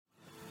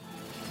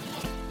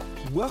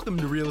Welcome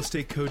to Real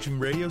Estate Coaching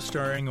Radio,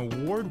 starring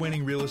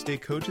award-winning real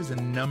estate coaches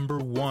and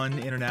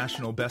 #1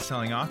 international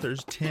best-selling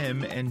authors,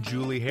 Tim and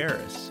Julie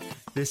Harris.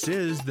 This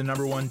is the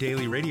 #1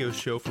 daily radio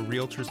show for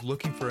realtors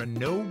looking for a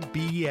no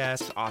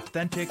BS,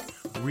 authentic,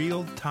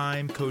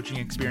 real-time coaching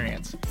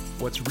experience.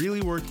 What's really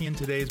working in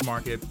today's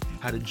market,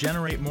 how to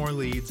generate more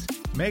leads,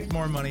 make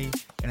more money,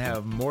 and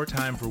have more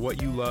time for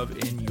what you love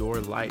in your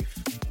life.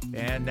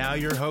 And now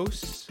your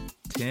hosts,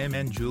 Tim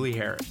and Julie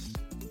Harris.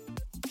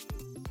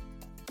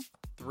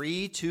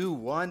 3, 2,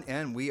 1,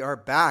 and we are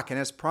back. And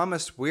as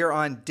promised, we are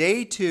on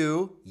day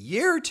 2,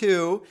 year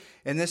 2,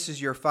 and this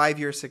is your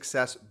 5-year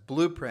success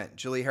blueprint.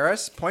 Julie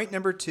Harris, point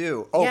number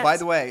 2. Oh, yes. By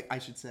the way, I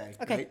should say,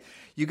 okay. Right?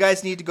 You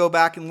guys need to go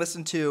back and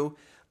listen to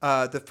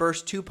the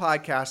first 2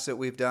 podcasts that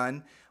we've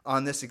done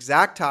on this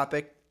exact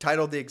topic,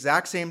 titled the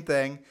exact same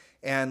thing,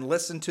 and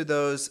listen to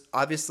those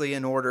obviously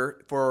in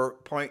order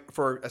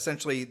for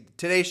essentially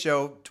today's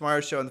show,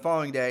 tomorrow's show, and the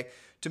following day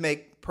to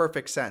make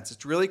perfect sense.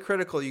 It's really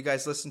critical you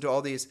guys listen to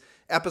all these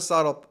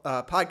episodal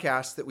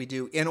podcasts that we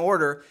do in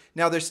order.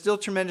 Now, there's still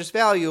tremendous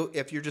value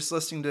if you're just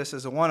listening to this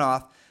as a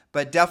one-off,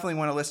 but definitely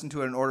want to listen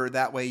to it in order.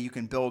 That way you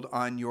can build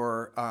on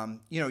your,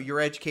 your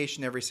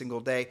education every single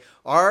day.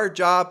 Our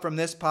job from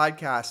this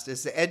podcast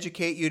is to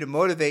educate you, to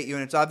motivate you,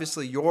 and it's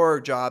obviously your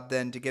job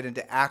then to get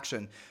into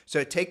action.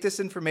 So take this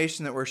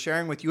information that we're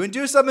sharing with you and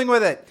do something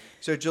with it.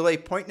 So Julie,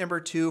 point number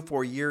 2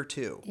 for year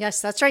 2.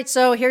 Yes, that's right.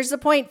 So here's the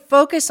point.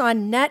 Focus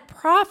on net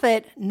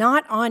profit,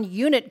 not on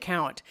unit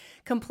count.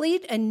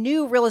 Complete a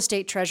new real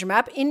estate treasure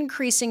map,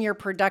 increasing your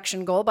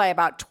production goal by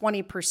about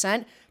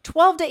 20%.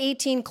 12 to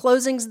 18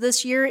 closings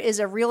this year is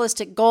a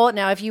realistic goal.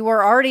 Now, if you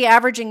were already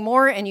averaging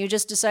more and you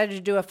just decided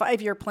to do a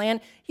 5-year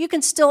plan, you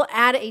can still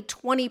add a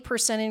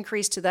 20%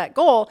 increase to that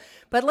goal.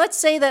 But let's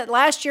say that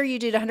last year you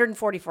did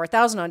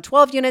 $144,000 on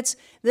 12 units.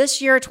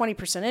 This year, a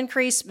 20%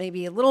 increase,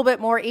 maybe a little bit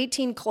more,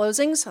 18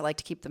 closings. I like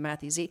to keep the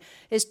math easy,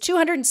 is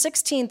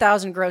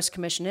 $216,000 gross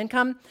commission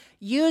income.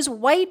 Use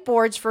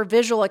whiteboards for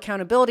visual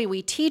accountability.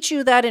 We teach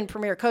you that in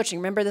Premier Coaching.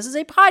 Remember, this is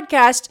a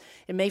podcast.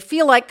 It may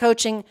feel like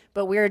coaching,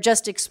 but we're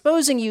just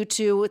exposing you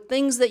to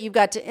things that you've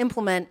got to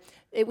implement.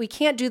 We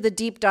can't do the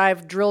deep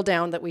dive drill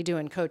down that we do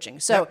in coaching.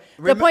 So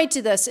the point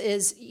to this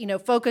is,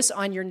 focus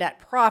on your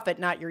net profit,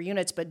 not your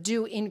units, but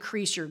do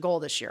increase your goal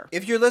this year.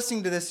 If you're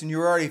listening to this and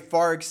you're already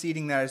far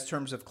exceeding that in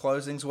terms of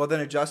closings, well, then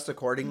adjust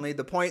accordingly.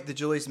 The point that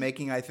Julie's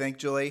making, I think,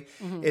 Julie,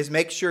 is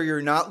make sure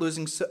you're not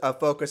losing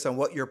focus on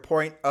what your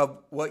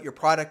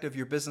product of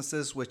your business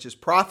is, which is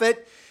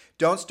profit.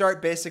 Don't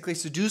start basically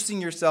seducing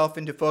yourself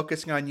into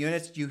focusing on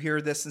units. You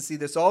hear this and see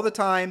this all the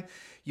time.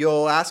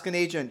 You'll ask an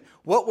agent,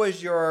 what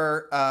was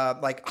your,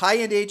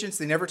 high-end agents,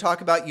 they never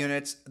talk about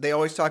units. They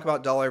always talk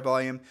about dollar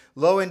volume.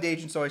 Low-end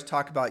agents always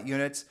talk about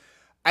units.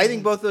 I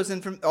think both those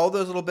all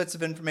those little bits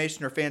of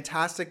information are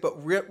fantastic,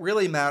 but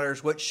really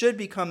matters, what should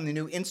become the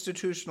new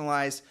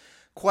institutionalized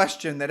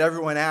question that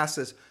everyone asks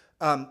is,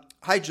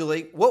 hi,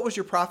 Julie, what was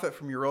your profit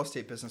from your real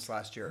estate business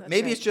last year?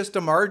 Maybe it's just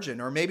a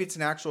margin, or maybe it's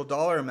an actual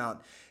dollar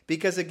amount.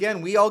 Because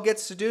again, we all get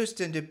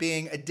seduced into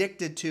being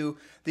addicted to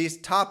these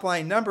top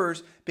line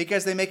numbers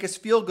because they make us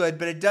feel good,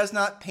 but it does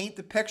not paint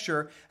the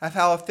picture of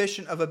how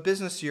efficient of a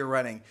business you're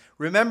running.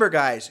 Remember,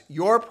 guys,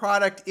 your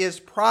product is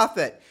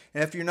profit.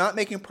 And if you're not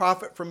making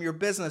profit from your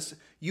business,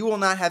 you will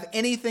not have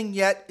anything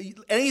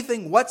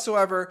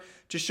whatsoever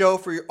to show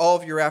for all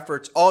of your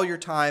efforts, all your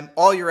time,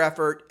 all your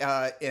effort,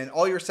 and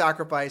all your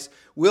sacrifice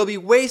will be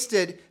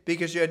wasted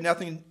because you had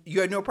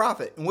no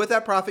profit. And with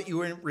that profit, you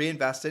were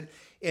reinvested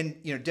in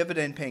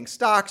dividend paying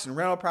stocks and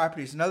rental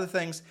properties and other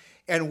things.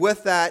 And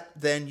with that,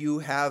 then you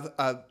have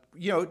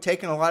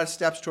taken a lot of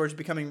steps towards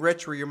becoming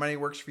rich where your money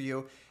works for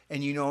you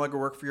and you no longer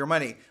work for your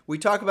money. We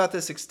talk about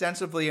this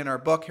extensively in our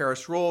book,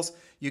 Harris Rules.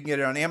 You can get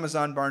it on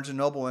Amazon, Barnes &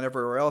 Noble, and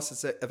everywhere else.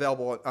 It's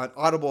available on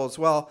Audible as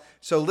well.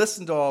 So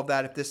listen to all of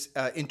that if this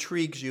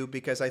intrigues you,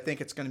 because I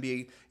think it's going to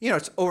be,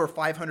 it's over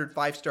 500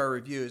 5-star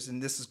reviews.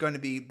 And this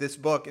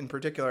book in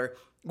particular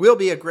will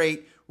be a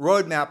great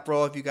roadmap for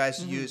all of you guys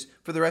to use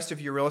for the rest of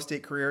your real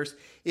estate careers.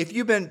 If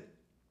you've been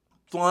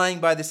flying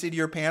by the seat of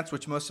your pants,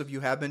 which most of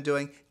you have been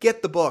doing,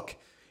 get the book.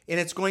 And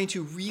it's going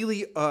to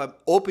really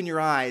open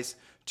your eyes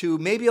to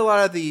maybe a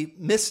lot of the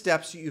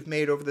missteps that you've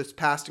made over this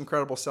past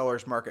incredible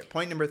seller's market.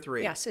 Point number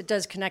 3. Yes, it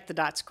does connect the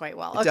dots quite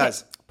well. It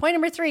does. Point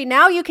number 3,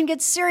 now you can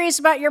get serious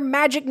about your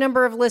magic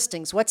number of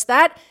listings. What's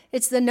that?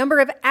 It's the number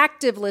of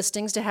active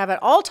listings to have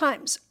at all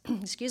times,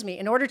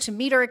 in order to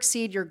meet or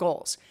exceed your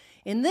goals.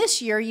 In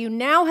this year, you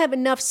now have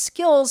enough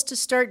skills to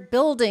start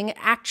building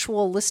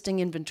actual listing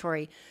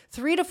inventory.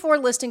 3 to 4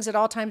 listings at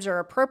all times are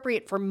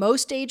appropriate for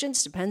most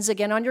agents. Depends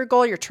again on your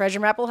goal. Your treasure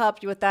map will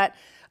help you with that.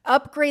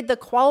 Upgrade the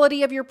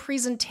quality of your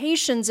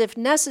presentations if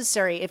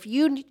necessary. If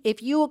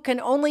you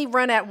can only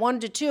run at 1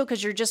 to 2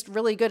 because you're just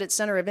really good at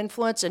center of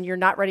influence and you're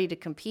not ready to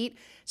compete,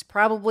 it's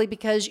probably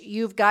because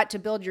you've got to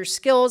build your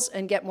skills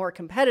and get more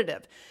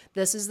competitive.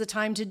 This is the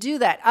time to do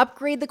that.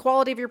 Upgrade the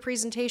quality of your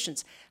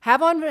presentations.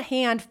 Have on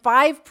hand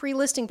 5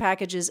 pre-listing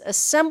packages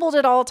assembled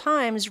at all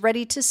times,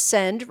 ready to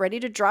send, ready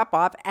to drop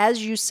off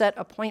as you set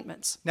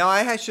appointments. Now,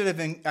 I should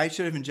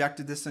have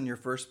injected this in your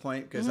first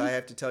point because I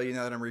have to tell you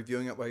now that I'm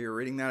reviewing it while you're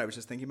reading that. I was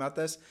just thinking about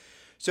this.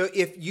 So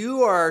if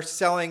you are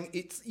selling,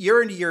 it's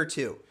year into year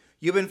 2,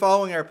 you've been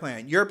following our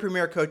plan, you're a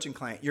Premier Coaching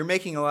client, you're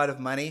making a lot of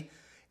money.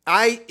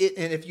 And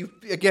if you,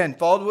 again,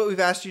 followed what we've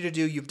asked you to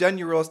do, you've done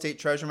your real estate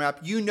treasure map,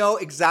 you know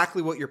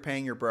exactly what you're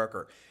paying your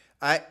broker.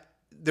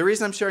 The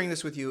reason I'm sharing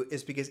this with you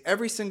is because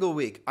every single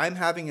week I'm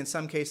having, in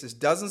some cases,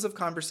 dozens of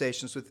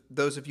conversations with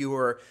those of you who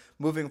are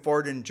moving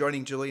forward and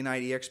joining Julie and I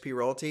at eXp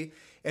Realty.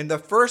 And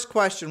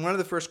one of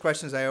the first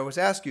questions I always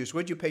ask you is,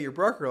 what did you pay your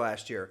broker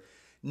last year?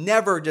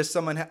 Never does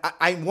someone,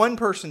 one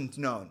person's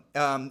known,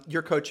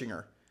 you're coaching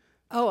her.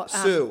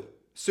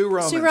 Sue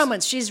Romans. Sue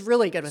Romans, she's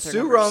really good with her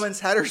numbers. Sue Romans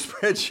had her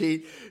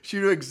spreadsheet. She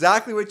knew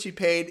exactly what she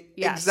paid,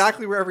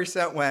 exactly where every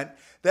cent went.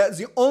 That's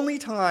the only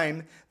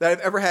time that I've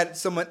ever had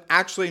someone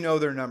actually know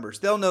their numbers.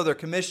 They'll know their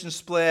commission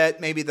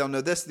split. Maybe they'll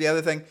know this, the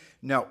other thing.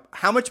 No.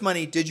 How much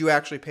money did you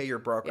actually pay your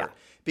broker? Yeah.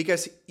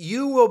 Because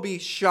you will be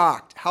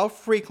shocked how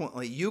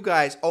frequently you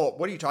guys,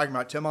 what are you talking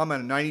about, Tim? I'm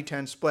on a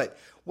 90-10 split.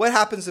 What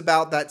happens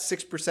about that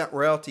 6%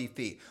 royalty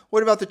fee?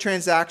 What about the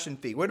transaction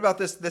fee? What about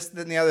this,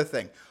 and the other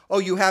thing? Oh,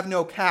 you have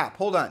no cap.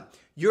 Hold on.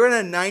 You're in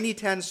a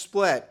 90-10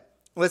 split.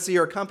 Let's say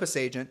you're a Compass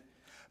agent,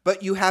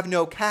 but you have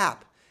no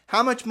cap.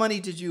 How much money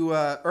did you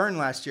earn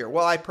last year?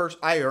 Well, I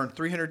earned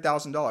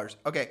 $300,000.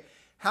 Okay.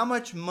 How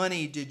much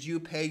money did you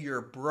pay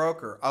your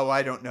broker? Oh,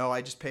 I don't know.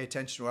 I just pay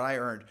attention to what I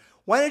earned.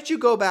 Why don't you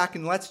go back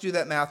and let's do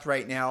that math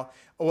right now?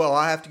 Well,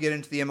 I have to get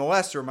into the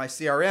MLS or my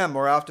CRM,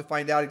 or I'll have to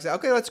find out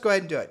exactly. Okay, let's go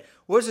ahead and do it.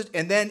 What is it?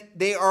 And then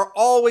they are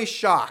always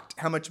shocked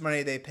how much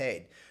money they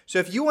paid. So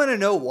if you want to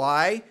know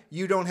why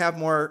you don't have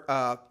more,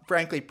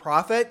 frankly,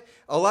 profit,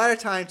 a lot of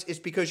times it's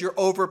because you're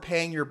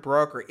overpaying your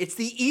broker. It's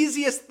the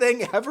easiest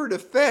thing ever to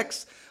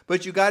fix,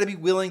 but you got to be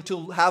willing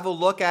to have a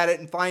look at it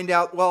and find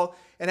out,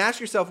 and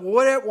ask yourself,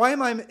 why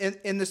am I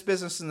in this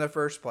business in the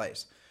first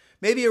place?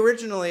 Maybe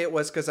originally it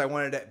was because I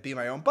wanted to be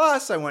my own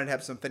boss. I wanted to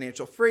have some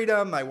financial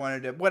freedom. I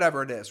wanted to,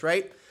 whatever it is,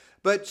 right?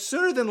 But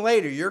sooner than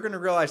later, you're going to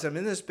realize I'm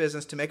in this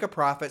business to make a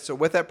profit. So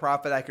with that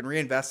profit, I can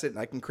reinvest it and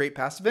I can create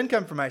passive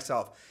income for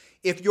myself.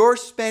 If you're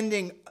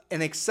spending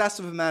an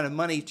excessive amount of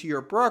money to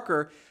your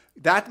broker,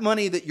 that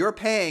money that you're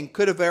paying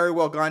could have very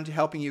well gone to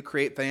helping you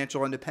create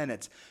financial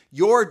independence.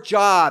 Your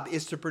job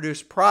is to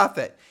produce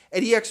profit.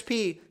 At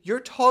eXp,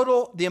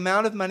 the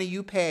amount of money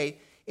you pay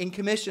in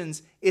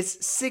commissions is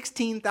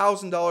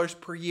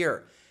 $16,000 per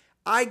year.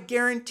 I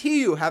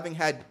guarantee you, having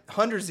had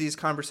hundreds of these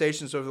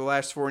conversations over the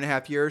last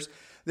 4.5 years,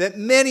 that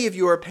many of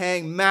you are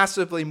paying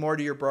massively more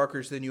to your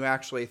brokers than you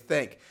actually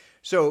think.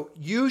 So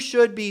you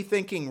should be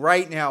thinking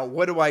right now,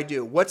 what do I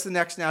do? What's the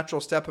next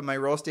natural step in my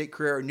real estate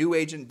career? A new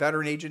agent,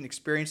 veteran agent,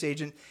 experienced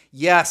agent?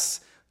 Yes,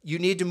 you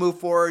need to move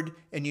forward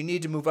and you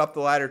need to move up the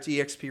ladder to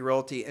eXp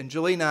Realty. And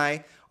Julie and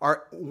I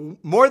are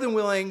more than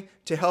willing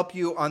to help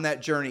you on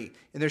that journey.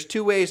 And there's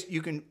 2 ways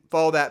you can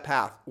follow that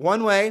path.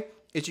 One way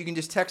is you can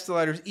just text the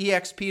letters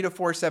EXP to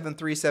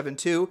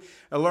 47372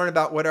 and learn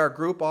about what our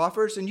group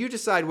offers, and you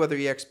decide whether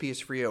EXP is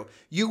for you.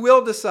 You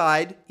will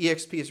decide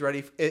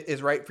EXP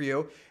is right for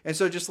you, and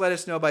so just let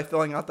us know by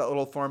filling out that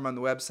little form on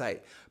the website.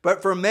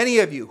 But for many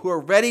of you who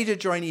are ready to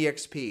join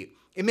EXP,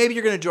 and maybe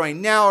you're going to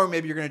join now, or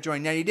maybe you're going to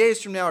join 90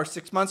 days from now or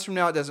 6 months from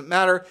now, it doesn't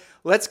matter.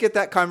 Let's get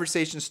that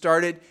conversation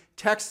started.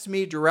 Text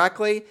me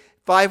directly,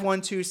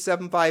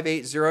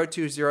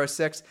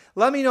 512-758-0206.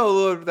 Let me know a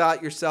little bit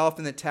about yourself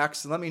in the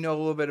text, and let me know a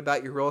little bit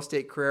about your real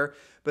estate career.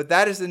 But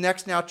that is the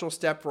next natural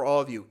step for all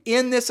of you.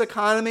 In this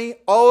economy,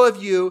 all of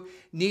you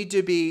need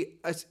to be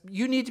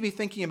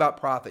thinking about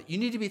profit. You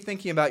need to be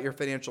thinking about your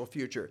financial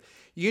future.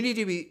 You need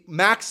to be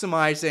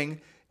maximizing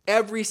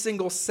every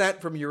single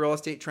cent from your real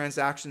estate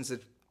transactions.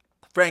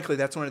 Frankly,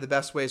 that's one of the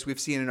best ways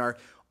we've seen in our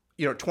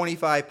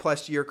 25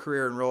 plus year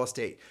career in real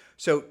estate.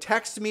 So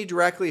text me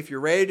directly if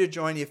you're ready to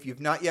join. If you've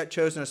not yet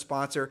chosen a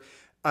sponsor,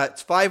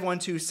 it's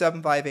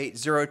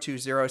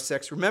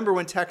 512-758-0206. Remember,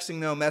 when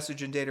texting, though,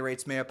 message and data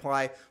rates may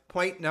apply.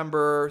 Point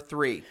number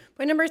 3.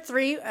 Point number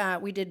 3,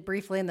 we did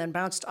briefly and then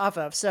bounced off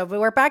of. So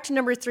we're back to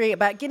number 3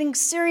 about getting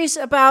serious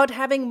about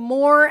having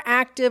more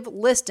active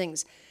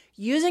listings.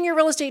 Using your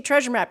real estate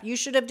treasure map, you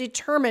should have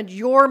determined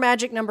your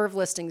magic number of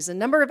listings. The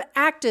number of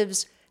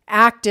actives,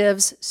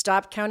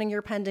 stop counting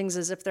your pendings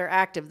as if they're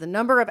active. The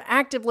number of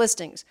active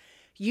listings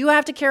you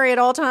have to carry at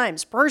all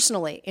times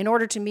personally in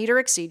order to meet or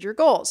exceed your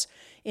goals.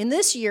 In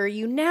this year,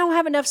 you now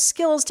have enough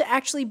skills to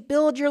actually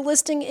build your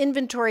listing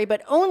inventory,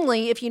 but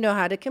only if you know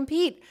how to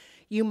compete.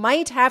 You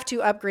might have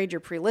to upgrade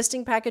your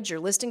pre-listing package, your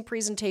listing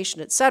presentation,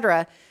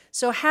 etc.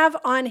 So have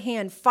on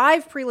hand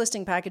 5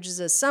 pre-listing packages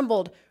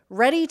assembled,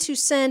 ready to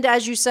send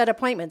as you set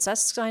appointments.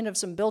 That's kind of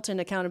some built-in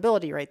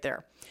accountability right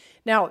there.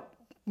 Now,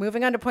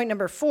 Moving on to point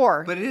number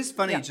 4. But it is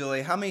funny, Yeah.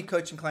 Julie, how many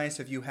coaching clients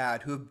have you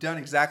had who have done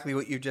exactly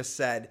what you just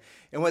said?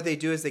 And what they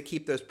do is they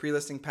keep those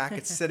pre-listing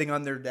packets sitting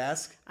on their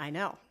desk. I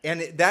know.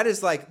 And that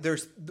is like,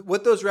 there's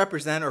what those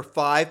represent are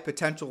 5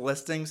 potential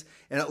listings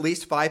and at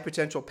least 5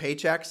 potential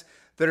paychecks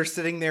that are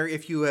sitting there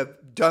if you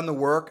have done the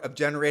work of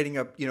generating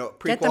a,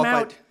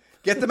 pre-qualified.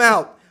 Get them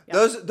out.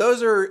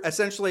 Those are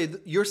essentially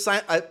your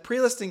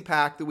pre-listing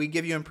pack that we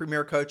give you in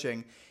Premier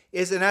Coaching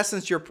is in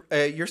essence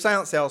your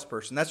silent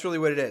salesperson. That's really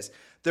what it is.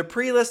 The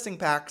pre-listing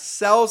pack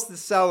sells the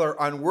seller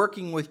on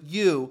working with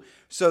you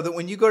so that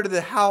when you go to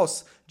the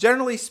house,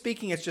 generally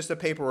speaking, it's just a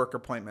paperwork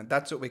appointment.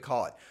 That's what we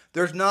call it.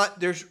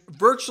 There's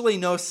virtually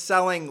no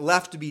selling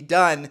left to be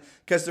done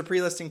because the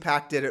pre-listing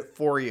pack did it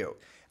for you.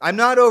 I'm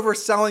not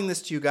overselling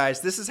this to you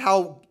guys. This is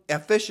how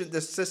efficient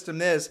this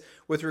system is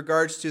with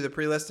regards to the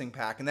pre-listing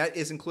pack, and that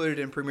is included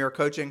in Premier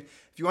Coaching.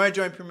 If you want to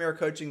join Premier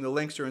Coaching, the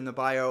links are in the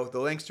bio. The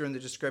links are in the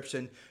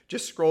description.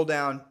 Just scroll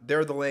down.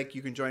 There's the link.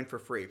 You can join for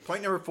free.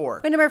 Point number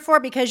 4. Point number 4,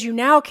 because you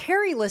now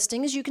carry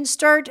listings, you can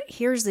start,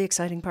 here's the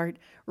exciting part,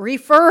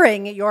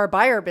 referring your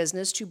buyer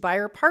business to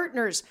buyer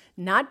partners,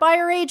 not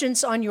buyer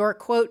agents on your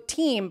quote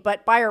team,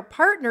 but buyer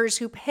partners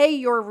who pay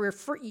you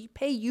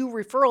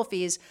referral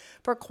fees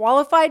for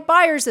qualified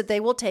buyers that they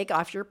will take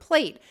off your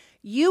plate.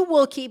 You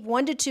will keep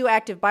 1 to 2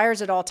 active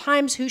buyers at all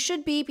times who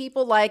should be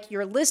people like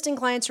your listing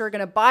clients who are going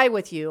to buy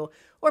with you,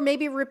 or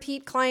maybe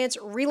repeat clients,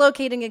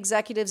 relocating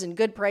executives in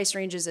good price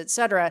ranges,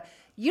 etc.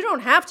 You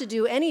don't have to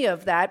do any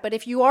of that, but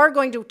if you are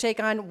going to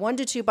take on 1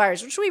 to 2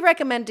 buyers, which we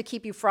recommend to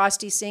keep you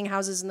frosty, seeing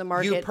houses in the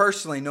market. You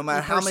personally, no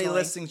matter how many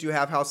listings you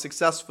have, how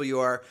successful you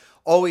are,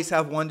 always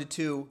have 1 to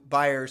 2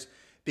 buyers.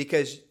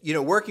 Because,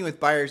 working with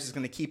buyers is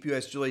going to keep you,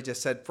 as Julie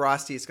just said,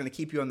 frosty. It's going to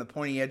keep you on the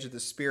pointy edge of the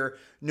spear,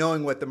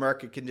 knowing what the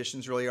market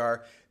conditions really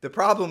are. The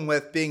problem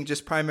with being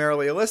just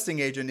primarily a listing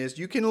agent is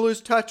you can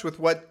lose touch with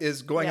what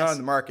is going on in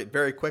the market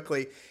very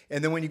quickly.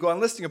 And then when you go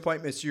on listing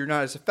appointments, you're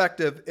not as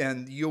effective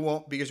and you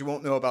won't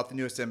know about the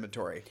newest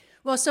inventory.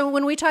 Well, so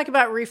when we talk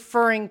about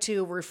referring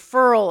to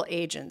referral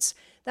agents,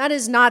 that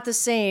is not the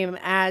same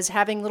as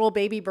having little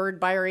baby bird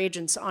buyer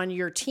agents on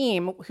your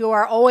team who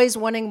are always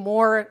wanting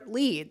more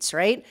leads,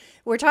 right?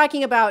 We're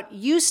talking about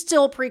you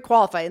still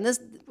pre-qualify. And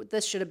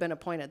this should have been a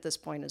point at this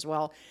point as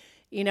well.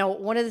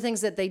 One of the things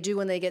that they do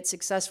when they get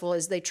successful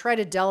is they try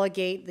to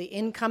delegate the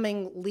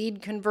incoming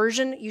lead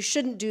conversion. You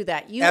shouldn't do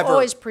that. You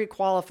always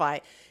pre-qualify.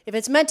 If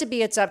it's meant to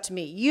be, it's up to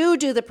me. You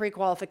do the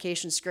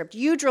pre-qualification script.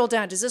 You drill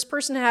down. Does this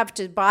person have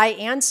to buy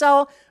and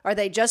sell? Are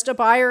they just a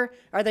buyer?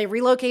 Are they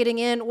relocating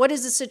in? What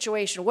is the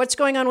situation? What's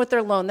going on with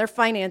their loan, their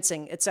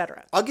financing,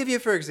 etc.? I'll give you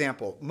for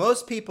example.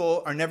 Most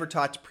people are never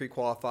taught to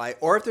pre-qualify,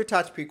 or if they're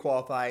taught to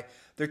pre-qualify,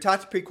 they're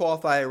taught to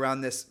pre-qualify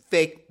around this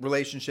fake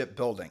relationship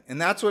building. And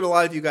that's what a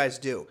lot of you guys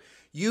do.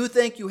 You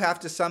think you have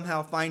to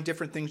somehow find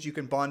different things you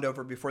can bond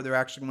over before they're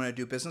actually going to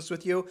do business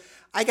with you.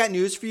 I got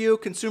news for you.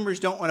 Consumers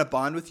don't want to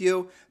bond with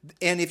you.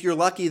 And if you're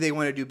lucky, they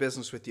want to do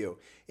business with you.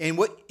 And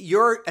what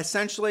you're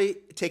essentially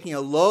taking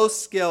a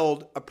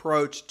low-skilled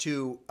approach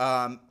to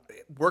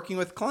working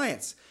with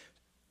clients.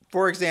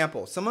 For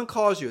example, someone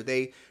calls you.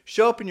 They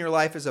show up in your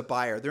life as a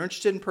buyer. They're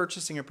interested in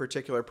purchasing a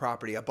particular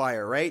property, a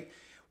buyer, right?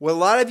 What a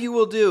lot of you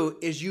will do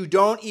is you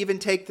don't even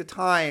take the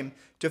time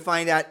to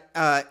find out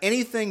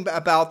anything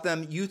about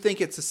them. You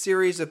think it's a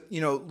series of,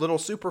 little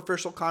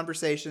superficial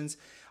conversations.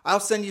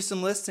 I'll send you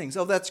some listings.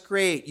 Oh, that's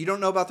great. You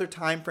don't know about their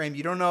time frame.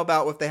 You don't know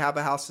about if they have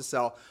a house to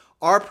sell.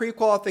 Our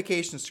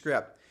pre-qualification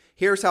script,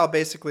 here's how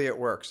basically it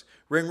works.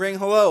 Ring, ring,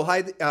 hello.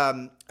 Hi,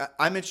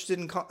 I'm interested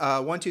in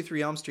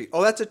 123 Elm Street.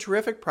 Oh, that's a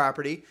terrific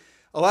property.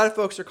 A lot of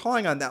folks are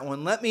calling on that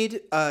one. Let me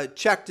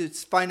check to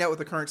find out what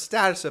the current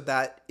status of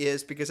that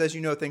is, because as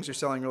you know, things are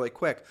selling really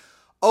quick.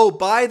 Oh,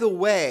 by the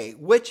way,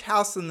 which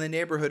house in the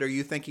neighborhood are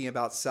you thinking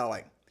about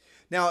selling?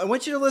 Now, I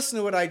want you to listen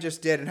to what I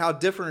just did and how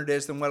different it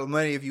is than what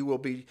many of you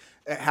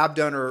have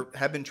done or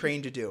have been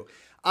trained to do.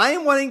 I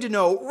am wanting to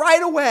know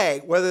right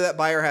away whether that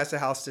buyer has a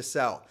house to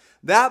sell.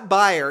 That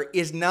buyer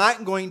is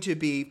not going to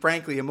be,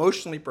 frankly,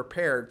 emotionally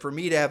prepared for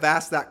me to have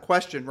asked that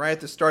question right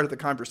at the start of the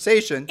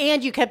conversation.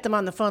 And you kept them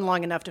on the phone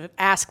long enough to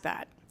ask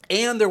that.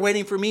 And they're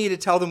waiting for me to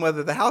tell them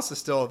whether the house is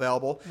still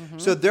available. Mm-hmm.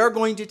 So they're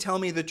going to tell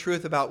me the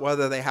truth about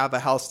whether they have a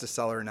house to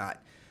sell or not.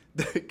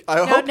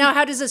 Now,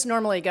 how does this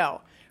normally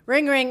go?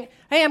 Ring, ring.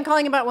 Hey, I'm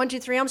calling about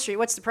 123 Elm Street.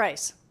 What's the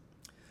price?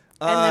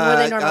 And then what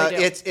do they normally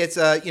do? It's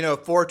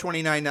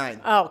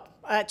 $429.9.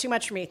 Oh, too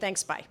much for me.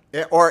 Thanks, bye.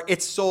 Or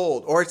it's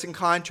sold, or it's in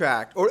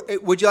contract. Or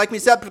would you like me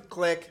to set up?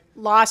 Click.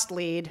 Lost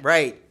lead.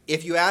 Right.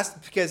 If you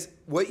ask, because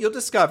what you'll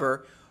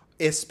discover,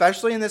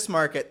 especially in this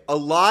market, a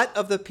lot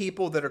of the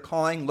people that are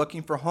calling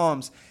looking for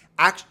homes,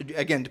 actually,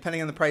 again,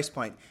 depending on the price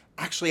point,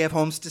 actually have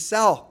homes to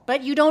sell.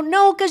 But you don't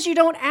know because you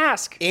don't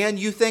ask. And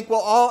you think,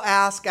 well, I'll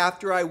ask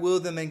after I woo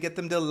them and get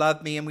them to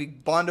love me and we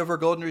bond over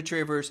golden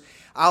retrievers.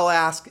 I'll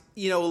ask,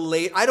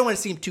 late. I don't want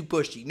to seem too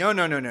pushy. No.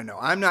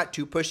 I'm not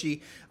too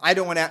pushy. I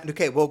don't want to.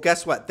 Okay, well,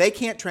 guess what? They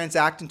can't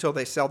transact until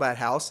they sell that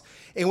house.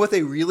 And what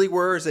they really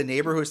were is a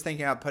neighbor who was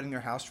thinking about putting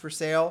their house for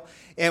sale.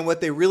 And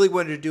what they really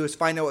wanted to do is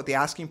find out what the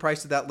asking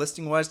price of that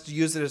listing was to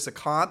use it as a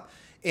comp.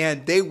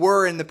 and they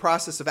were in the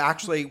process of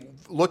actually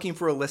looking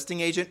for a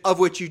listing agent, of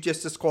which you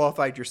just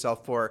disqualified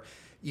yourself for.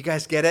 You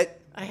guys get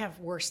it? I have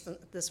worse than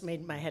this.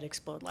 Made my head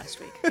explode last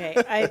week. Okay,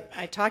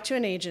 I talked to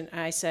an agent and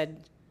I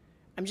said,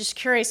 I'm just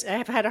curious. I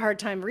have had a hard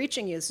time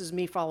reaching you. This is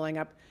me following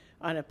up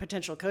on a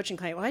potential coaching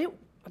client.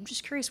 I'm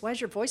just curious. Why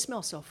is your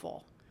voicemail so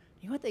full?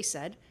 You know what they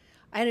said?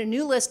 I had a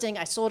new listing.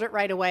 I sold it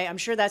right away. I'm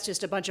sure that's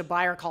just a bunch of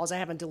buyer calls I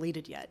haven't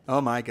deleted yet.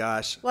 Oh my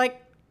gosh.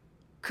 Like,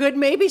 could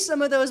maybe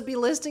some of those be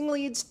listing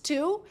leads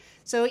too?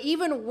 So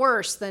even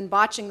worse than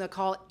botching the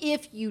call,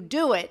 if you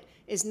do it,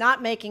 is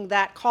not making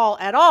that call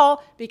at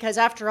all, because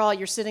after all,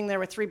 you're sitting there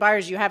with 3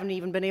 buyers you haven't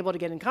even been able to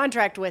get in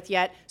contract with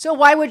yet. So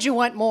why would you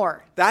want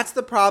more? That's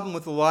the problem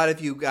with a lot of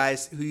you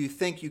guys who you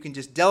think you can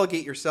just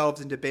delegate yourselves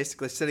into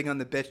basically sitting on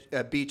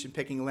the beach and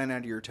picking land out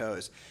of your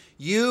toes.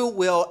 You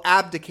will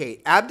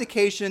abdicate.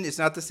 Abdication is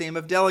not the same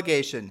as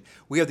delegation.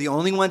 We are the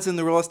only ones in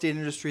the real estate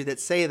industry that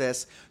say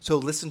this, so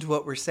listen to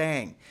what we're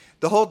saying.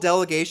 The whole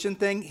delegation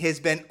thing has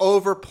been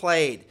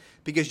overplayed,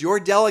 because you're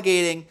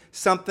delegating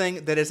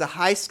something that is a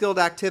high-skilled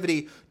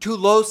activity to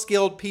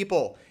low-skilled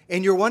people.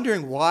 And you're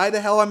wondering, why the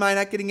hell am I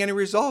not getting any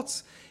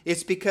results?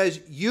 It's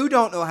because you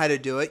don't know how to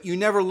do it. You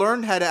never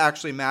learned how to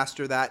actually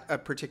master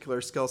that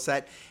particular skill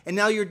set. And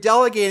now you're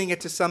delegating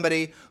it to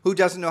somebody who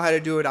doesn't know how to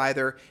do it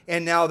either.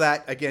 And now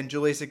that, again,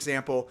 Julie's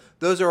example,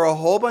 those are a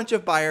whole bunch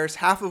of buyers,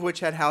 half of which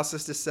had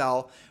houses to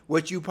sell,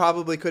 which you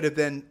probably could have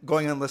been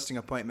going on listing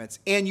appointments.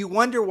 And you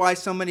wonder why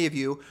so many of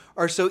you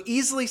are so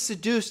easily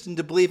seduced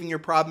into believing your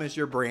problem is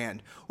your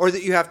brand, or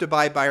that you have to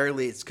buy buyer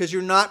leads, because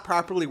you're not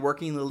properly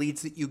working the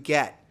leads that you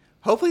get.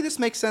 Hopefully this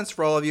makes sense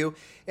for all of you.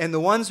 And the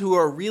ones who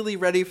are really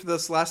ready for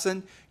this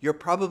lesson, you're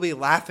probably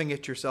laughing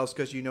at yourselves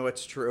because you know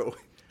it's true.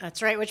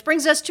 That's right, which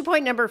brings us to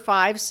point number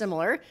 5,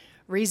 similar.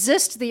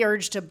 Resist the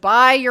urge to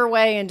buy your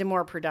way into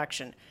more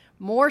production.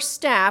 More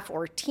staff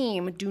or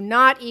team do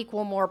not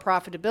equal more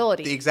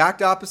profitability. The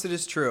exact opposite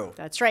is true.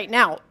 That's right.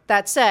 Now,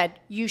 that said,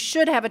 you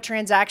should have a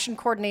transaction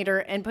coordinator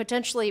and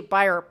potentially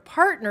buyer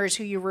partners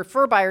who you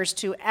refer buyers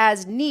to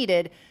as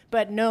needed,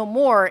 but no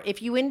more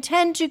if you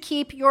intend to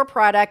keep your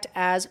product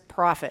as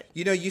profit.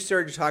 You know, you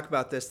started to talk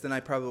about this, then I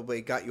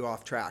probably got you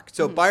off track.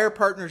 So buyer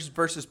partners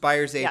versus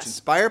buyer's agents. Yes.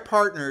 Buyer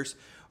partners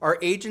are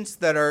agents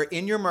that are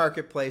in your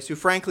marketplace who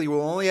frankly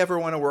will only ever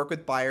want to work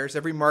with buyers.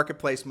 Every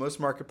marketplace, most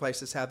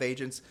marketplaces have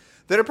agents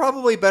that are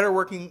probably better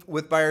working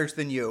with buyers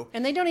than you.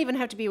 And they don't even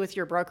have to be with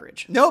your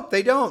brokerage. Nope,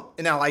 they don't.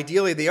 Now,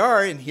 ideally they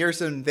are, and here's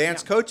some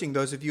advanced coaching.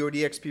 Those of you at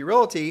eXp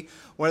Realty,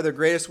 one of the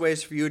greatest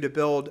ways for you to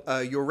build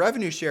your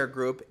revenue share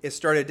group is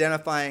start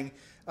identifying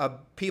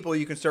people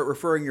you can start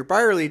referring your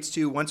buyer leads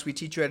to. Once we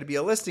teach you how to be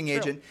a listing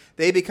agent,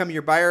 they become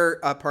your buyer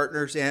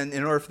partners, and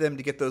in order for them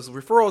to get those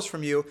referrals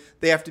from you,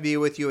 they have to be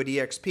with you at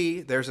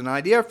eXp. There's an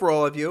idea for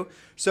all of you.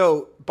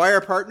 So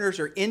buyer partners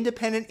are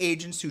independent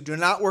agents who do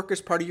not work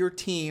as part of your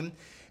team.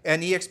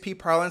 In eXp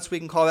parlance, we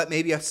can call that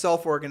maybe a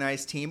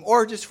self-organized team,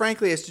 or just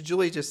frankly, as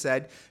Julie just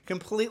said,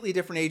 completely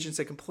different agents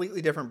at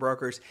completely different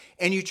brokers,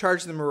 and you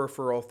charge them a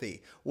referral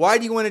fee. Why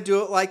do you want to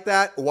do it like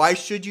that? Why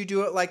should you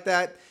do it like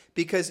that?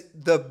 Because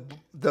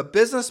the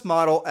business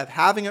model of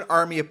having an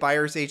army of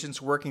buyer's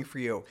agents working for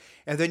you,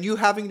 and then you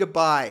having to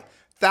buy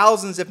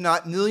thousands, if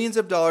not millions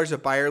of dollars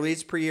of buyer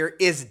leads per year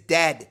is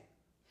dead.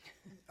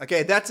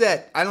 Okay, that's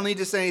it. I don't need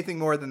to say anything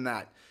more than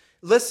that.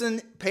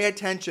 Listen, pay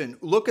attention.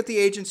 Look at the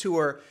agents who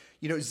are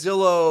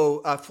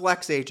Zillow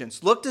Flex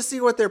agents. Look to see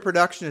what their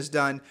production has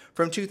done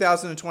from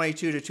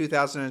 2022 to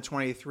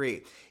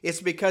 2023.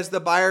 It's because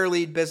the buyer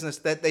lead business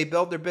that they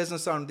built their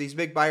business on, these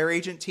big buyer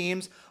agent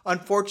teams,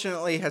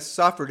 unfortunately has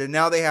suffered, and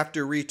now they have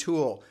to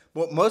retool.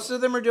 What most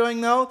of them are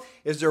doing, though,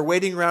 is they're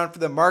waiting around for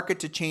the market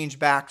to change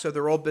back so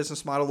their old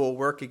business model will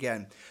work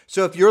again.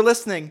 So if you're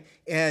listening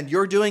and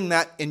you're doing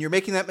that and you're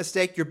making that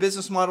mistake, your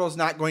business model is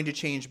not going to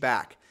change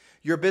back.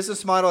 Your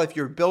business model, if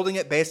you're building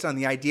it based on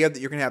the idea that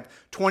you're going to have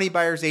 20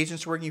 buyers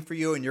agents working for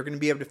you and you're going to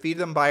be able to feed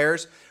them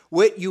buyers,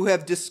 what you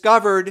have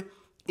discovered,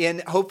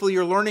 and hopefully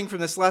you're learning from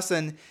this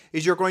lesson,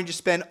 is you're going to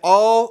spend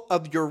all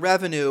of your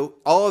revenue,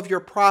 all of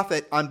your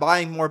profit on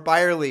buying more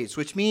buyer leads,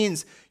 which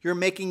means you're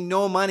making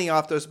no money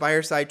off those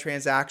buyer side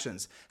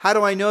transactions. How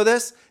do I know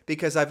this?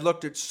 Because I've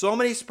looked at so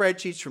many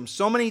spreadsheets from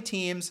so many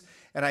teams,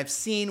 and I've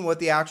seen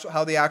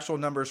how the actual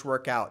numbers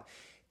work out.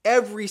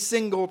 Every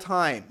single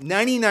time,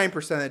 99%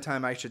 of the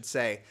time, I should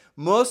say,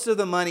 most of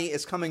the money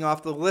is coming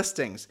off the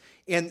listings.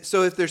 And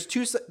so if there's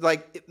two,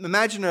 like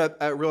imagine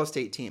a real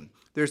estate team.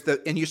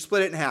 And you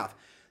split it in half.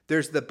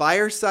 There's the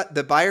buyer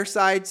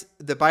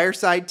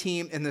side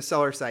team and the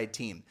seller side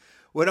team.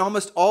 What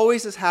almost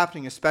always is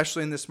happening,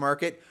 especially in this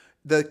market,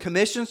 the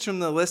commissions from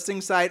the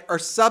listing side are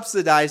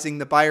subsidizing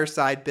the buyer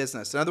side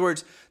business. In other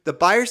words, the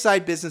buyer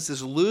side business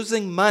is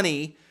losing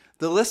money.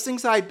 The listing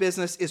side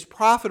business is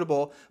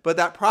profitable, but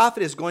that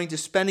profit is going to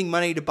spending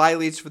money to buy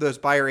leads for those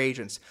buyer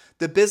agents.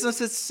 The business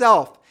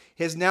itself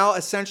has now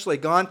essentially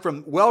gone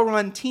from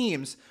well-run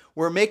teams.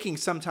 We're making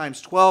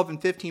sometimes 12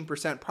 and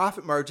 15%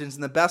 profit margins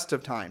in the best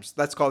of times.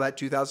 Let's call that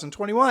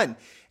 2021.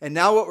 And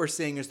now what we're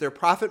seeing is their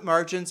profit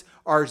margins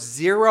are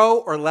 0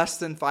 or less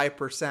than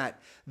 5%.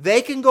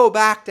 They can go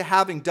back to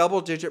having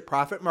double-digit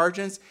profit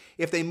margins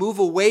if they move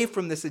away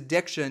from this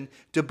addiction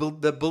to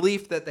the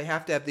belief that they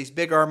have to have these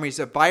big armies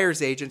of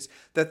buyer's agents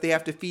that they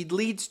have to feed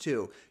leads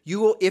to.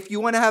 If you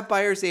want to have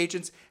buyer's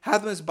agents,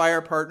 have them as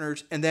buyer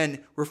partners and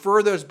then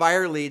refer those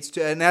buyer leads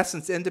to, in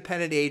essence,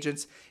 independent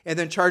agents and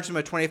then charge them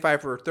a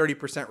 25 or 30%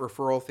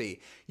 referral fee.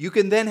 You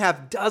can then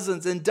have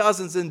dozens and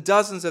dozens and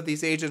dozens of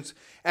these agents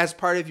as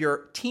part of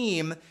your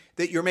team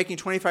that you're making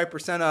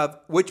 25% of,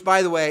 which,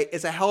 by the way,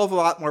 is a hell of a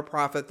lot more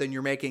profit than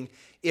you're making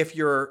if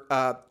you're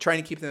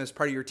trying to keep them as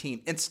part of your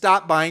team. And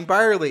stop buying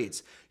buyer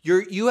leads.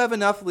 You have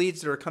enough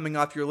leads that are coming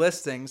off your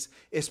listings,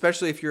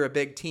 especially if you're a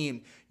big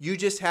team. You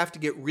just have to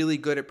get really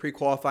good at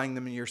pre-qualifying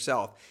them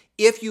yourself.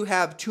 If you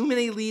have too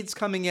many leads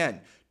coming in,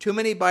 too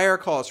many buyer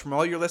calls from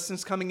all your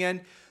listings coming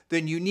in,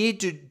 then you need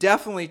to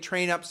definitely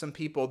train up some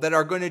people that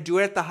are going to do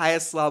it at the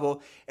highest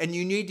level, and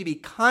you need to be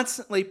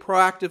constantly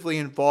proactively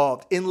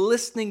involved in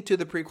listening to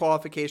the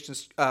pre-qualification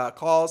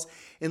calls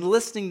and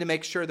listening to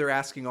make sure they're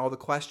asking all the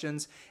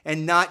questions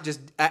and not just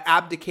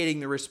abdicating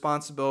the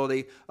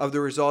responsibility of the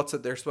results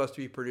that they're supposed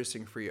to be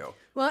producing for you.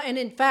 Well, and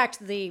in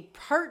fact, the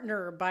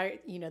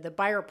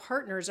buyer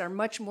partners are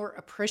much more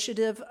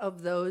appreciative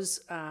of those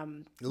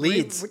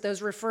leads,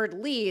 those referred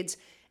leads,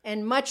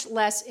 and much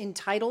less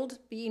entitled.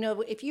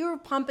 If you're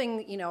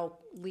pumping,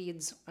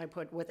 leads, I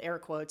put with air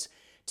quotes,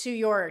 to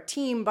your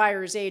team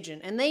buyer's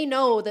agent, and they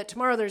know that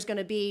tomorrow there's going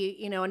to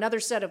be, another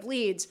set of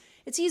leads,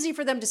 it's easy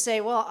for them to say,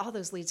 well, all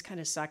those leads kind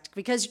of sucked.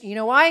 Because you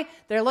know why?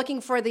 They're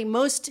looking for the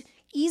most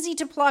easy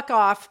to pluck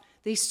off,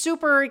 the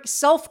super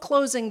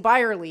self-closing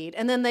buyer lead,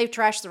 and then they've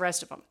trashed the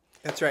rest of them.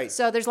 That's right.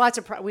 So there's lots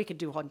of, we could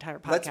do a whole entire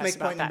podcast Let's make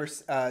about point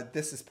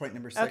this is point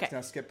number 6. Okay. Now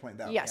skip point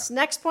that. Yes. Yeah.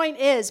 Next point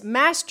is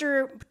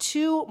master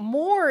 2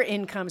 more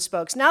income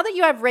spokes. Now that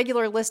you have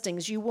regular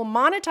listings, you will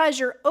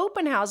monetize your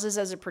open houses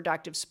as a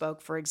productive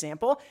spoke, for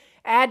example.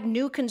 Add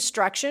new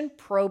construction,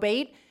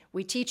 probate.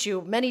 We teach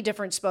you many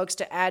different spokes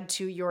to add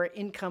to your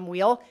income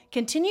wheel.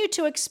 Continue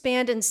to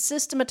expand and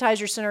systematize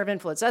your center of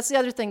influence. That's the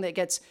other thing that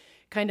gets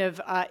kind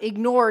of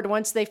ignored.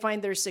 Once they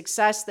find their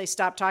success, they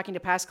stop talking to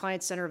past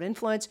clients' center of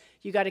influence.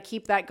 You got to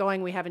keep that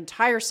going. We have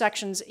entire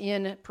sections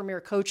in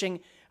Premier Coaching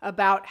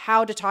about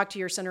how to talk to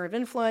your center of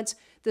influence,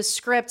 the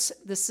scripts,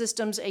 the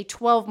systems, a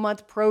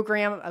 12-month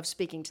program of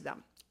speaking to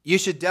them. You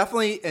should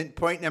definitely, and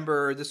point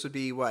number, this would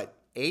be what,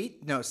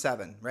 8? No,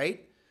 7,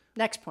 right?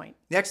 Next point.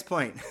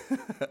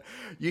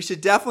 You should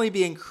definitely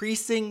be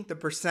increasing the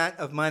percent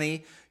of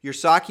money you're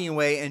socking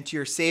away into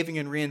your saving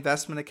and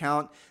reinvestment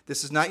account.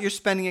 This is not your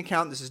spending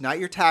account. This is not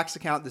your tax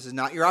account. This is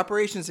not your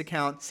operations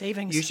account.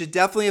 Savings. You should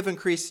definitely have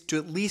increased to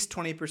at least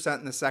 20%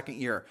 in the second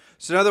year.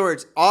 So in other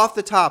words, off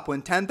the top,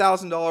 when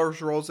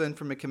 $10,000 rolls in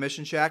from a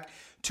commission check,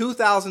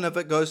 $2,000 of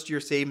it goes to your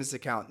savings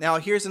account. Now,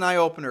 here's an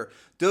eye-opener.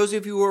 Those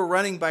of you who are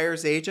running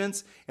buyer's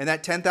agents and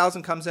that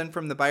 $10,000 comes in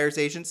from the buyer's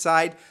agent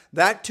side,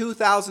 that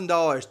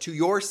 $2,000 to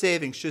your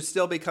savings should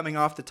still be coming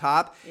off the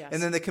top. Yes.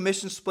 And then the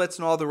commission splits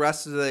and all the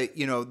rest of the,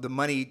 the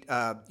money,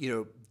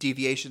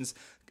 deviations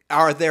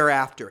are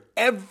thereafter.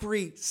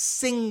 Every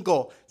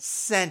single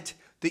cent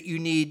that you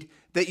need,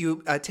 that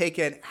you take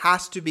in,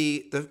 has to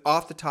be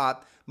off the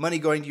top money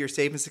going to your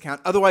savings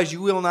account. Otherwise,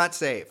 you will not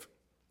save.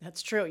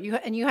 That's true.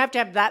 You have to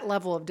have that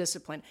level of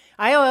discipline.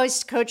 I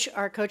always coach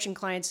our coaching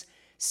clients,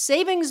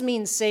 savings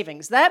means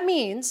savings. That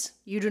means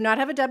you do not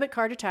have a debit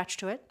card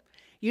attached to it.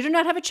 You do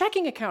not have a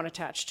checking account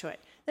attached to it.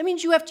 That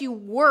means you have to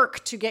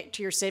work to get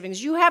to your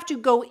savings. You have to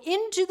go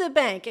into the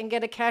bank and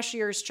get a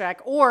cashier's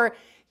check or,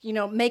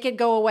 make it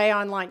go away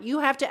online. You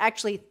have to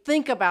actually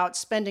think about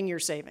spending your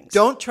savings.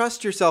 Don't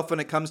trust yourself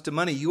when it comes to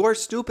money. You are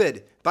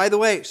stupid. By the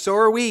way, so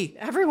are we.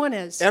 Everyone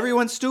is.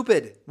 Everyone's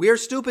stupid. We are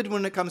stupid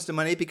when it comes to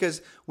money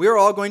because we're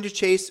all going to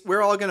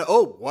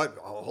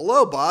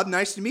hello, Bob.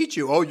 Nice to meet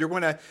you. Oh, you're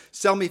going to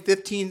sell me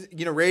 15,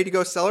 ready to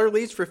go seller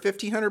leads for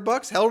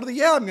 $1,500? Hell to the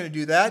yeah, I'm going to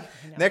do that.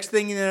 Next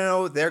thing you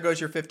know, there goes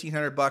your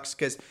 $1,500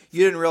 because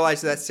you didn't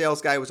realize that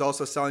sales guy was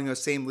also selling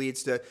those same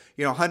leads to,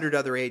 100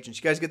 other agents.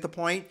 You guys get the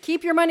point?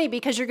 Keep your money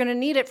because you're going to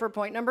need it for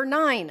point number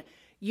 9.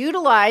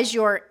 Utilize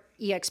your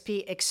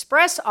EXP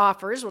Express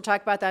offers, we'll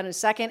talk about that in a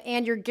second,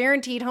 and your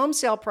guaranteed home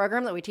sale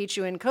program that we teach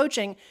you in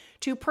coaching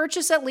to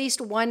purchase at least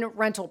one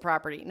rental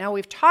property. Now,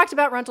 we've talked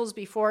about rentals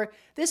before.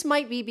 This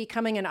might be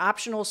becoming an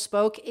optional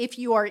spoke if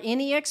you are in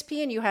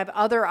EXP and you have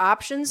other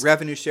options.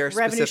 Revenue share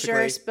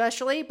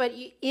especially. But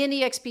in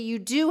EXP, you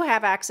do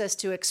have access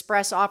to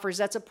Express offers.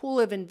 That's a pool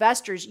of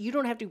investors. You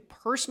don't have to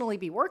personally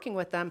be working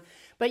with them,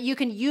 but you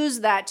can use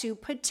that to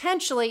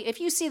potentially,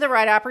 if you see the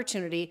right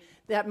opportunity,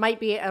 that might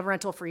be a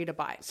rental for you to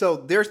buy. So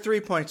there's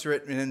 3 points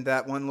written in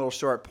that one little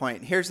short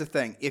point. Here's the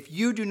thing. If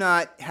you do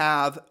not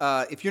have,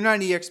 if you're not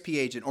an EXP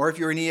agent, or if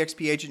you're an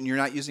EXP agent and you're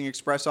not using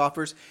Express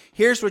offers,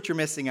 here's what you're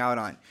missing out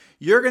on.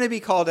 You're going to be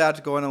called out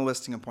to go on a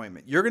listing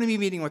appointment. You're going to be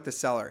meeting with the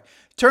seller.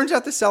 Turns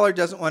out the seller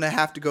doesn't want to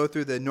have to go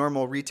through the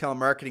normal retail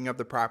marketing of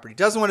the property,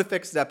 doesn't want to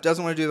fix it up,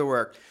 doesn't want to do the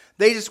work.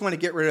 They just want to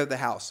get rid of the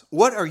house.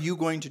 What are you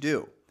going to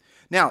do?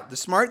 Now, the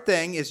smart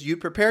thing is you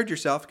prepared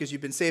yourself because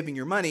you've been saving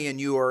your money, and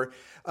you are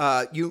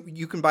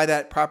you can buy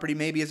that property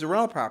maybe as a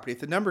rental property if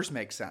the numbers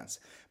make sense.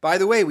 By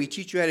the way, we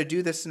teach you how to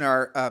do this in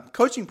our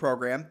coaching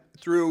program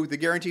through the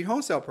Guaranteed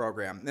Home Sale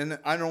Program. And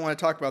I don't want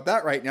to talk about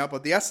that right now,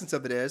 but the essence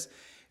of it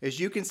is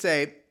you can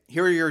say,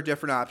 here are your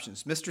different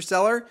options. Mr.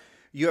 Seller,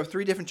 you have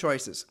 3 different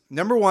choices.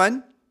 Number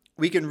 1,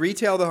 we can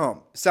retail the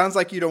home. Sounds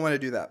like you don't want to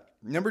do that.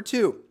 Number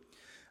 2,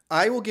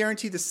 I will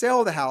guarantee the sale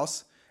of the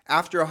house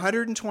after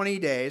 120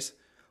 days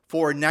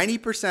for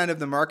 90% of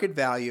the market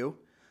value.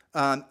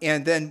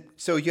 And then,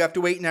 so you have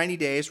to wait 90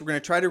 days. We're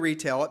going to try to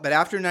retail it. But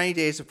after 90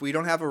 days, if we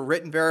don't have a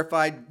written,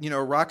 verified,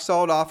 rock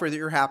solid offer that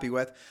you're happy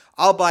with,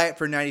 I'll buy it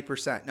for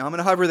 90%. Now I'm going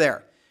to hover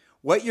there.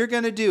 What you're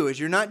going to do is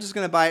you're not just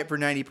going to buy it for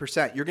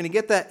 90%. You're going to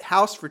get that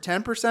house for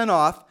 10%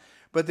 off,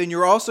 but then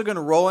you're also going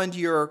to roll into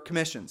your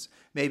commissions.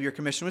 Maybe your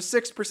commission was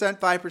 6%, 5%,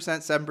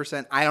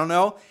 7%, I don't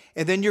know.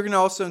 And then you're going to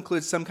also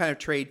include some kind of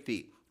trade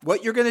fee.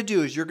 What you're going to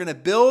do is you're going to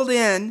build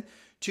in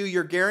to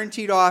your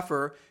guaranteed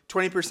offer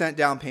 20%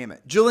 down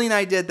payment. Julie and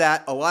I did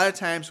that a lot of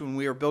times when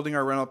we were building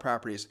our rental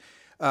properties,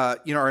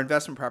 our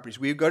investment properties.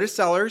 We would go to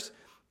sellers.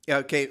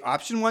 Okay,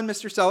 option 1,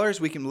 Mr. Sellers,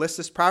 we can list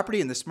this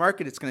property in this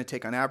market. It's going to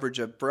take on average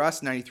for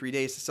us 93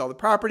 days to sell the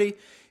property.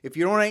 If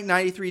you don't wait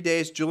 93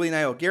 days, Julie and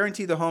I will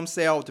guarantee the home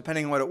sale.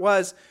 Depending on what it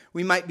was,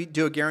 we might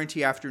do a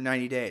guarantee after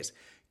 90 days.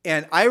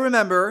 And I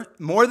remember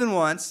more than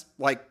once,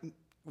 like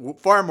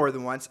far more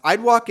than once,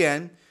 I'd walk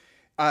in.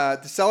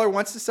 The seller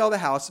wants to sell the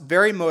house,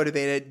 very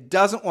motivated,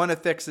 doesn't want to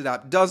fix it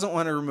up, doesn't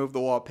want to remove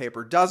the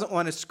wallpaper, doesn't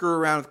want to screw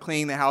around with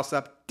cleaning the house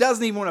up,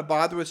 doesn't even want to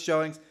bother with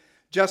showings,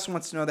 just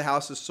wants to know the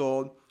house is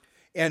sold.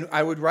 And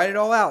I would write it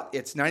all out.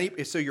 It's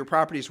 90, so your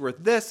property is worth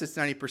this, it's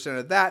 90%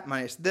 of that,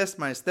 minus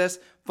this,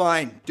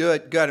 fine, do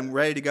it, good, I'm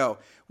ready to go.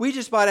 We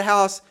just bought a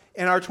house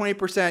and our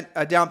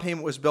 20% down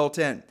payment was built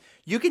in.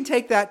 You can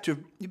take that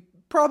to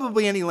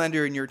probably any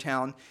lender in your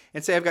town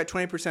and say, I've got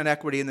 20%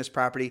 equity in this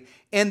property.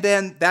 And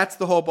then that's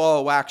the whole ball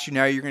of wax.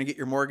 Now you're going to get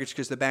your mortgage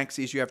because the bank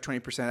sees you have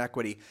 20%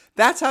 equity.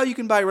 That's how you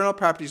can buy rental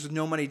properties with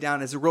no money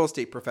down as a real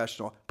estate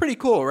professional. Pretty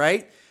cool,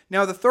 right?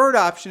 Now, the third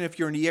option, if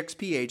you're an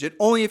EXP agent,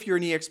 only if you're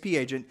an EXP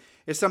agent,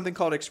 is something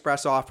called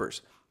express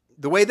offers.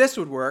 The way this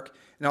would work,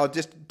 and I'll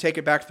just take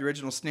it back to the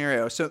original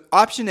scenario. So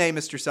option A,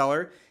 Mr.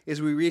 Seller,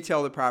 is we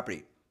retail the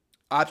property.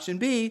 Option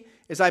B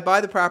is I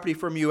buy the property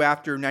from you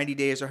after 90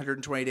 days or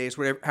 120 days,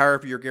 whatever,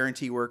 however your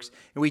guarantee works,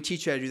 and we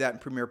teach you how to do that in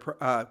Premier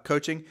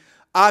Coaching.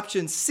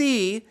 Option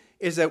C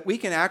is that we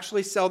can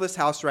actually sell this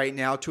house right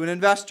now to an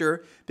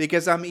investor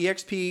because I'm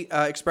EXP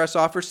Express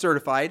Offer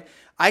certified.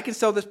 I can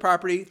sell this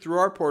property through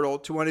our portal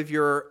to one of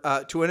your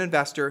to an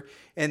investor,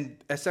 and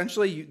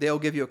essentially they'll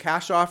give you a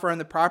cash offer on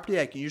the property.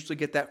 I can usually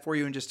get that for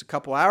you in just a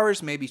couple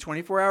hours, maybe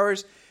 24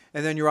 hours,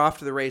 and then you're off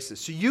to the races.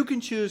 So you can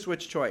choose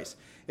which choice.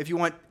 If you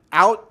want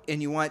out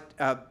and you want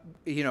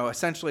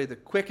essentially the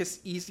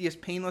quickest, easiest,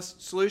 painless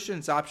solution,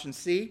 it's option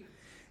C.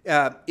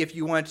 If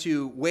you want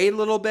to wait a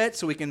little bit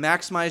so we can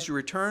maximize your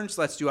returns,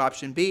 let's do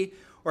option B.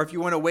 Or if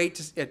you want to wait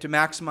to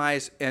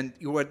maximize and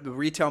what the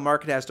retail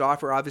market has to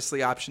offer,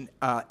 obviously option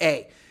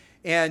A.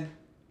 And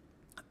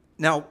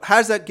now, how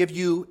does that give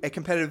you a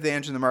competitive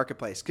advantage in the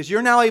marketplace? Because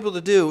you're now able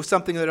to do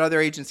something that other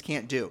agents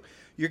can't do.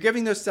 You're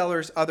giving those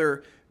sellers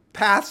other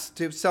paths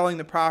to selling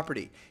the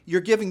property.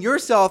 You're giving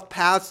yourself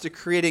paths to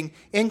creating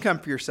income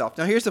for yourself.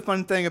 Now, here's the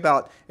fun thing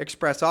about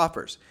express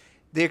offers.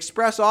 The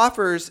express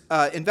offers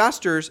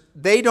investors,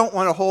 they don't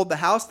want to hold the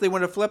house. They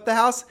want to flip the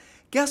house.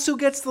 Guess who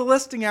gets the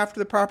listing after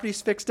the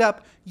property's fixed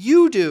up?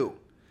 You do.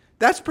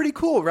 That's pretty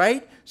cool,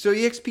 right? So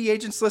EXP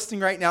agents listing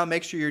right now,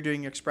 make sure you're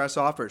doing express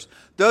offers.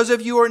 Those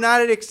of you who are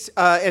not at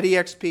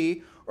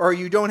EXP or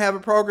you don't have a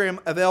program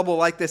available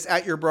like this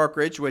at your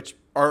brokerage, which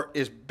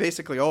is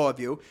basically all of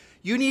you,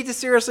 you need to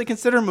seriously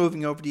consider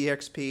moving over to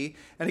EXP.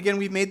 And again,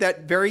 we've made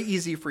that very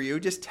easy for you.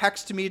 Just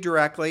text me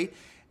directly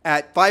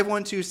at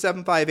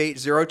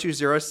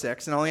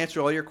 512-758-0206, and I'll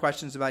answer all your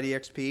questions about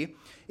EXP.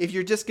 If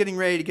you're just getting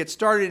ready to get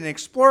started and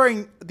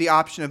exploring the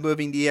option of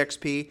moving to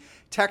EXP,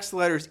 text the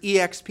letters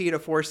EXP to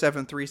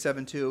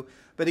 47372.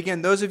 But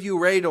again, those of you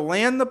ready to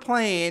land the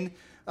plane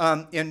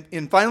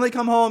and finally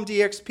come home to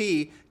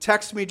EXP,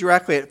 text me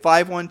directly at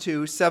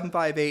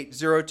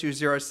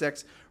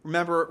 512-758-0206.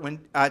 Remember, when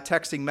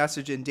texting,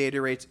 message and data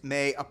rates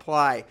may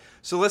apply.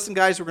 So listen,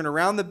 guys, we're going to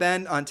round the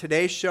bend on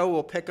today's show.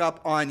 We'll pick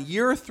up on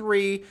year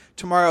 3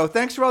 tomorrow.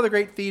 Thanks for all the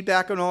great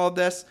feedback on all of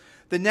this.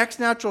 The next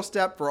natural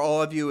step for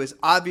all of you is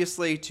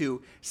obviously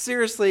to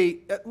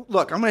seriously,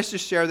 look, I'm going to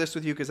just share this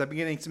with you because I've been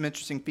getting some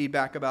interesting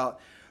feedback about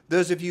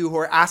those of you who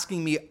are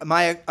asking me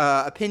my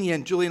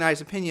opinion, Julie and I's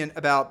opinion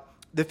about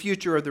the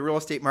future of the real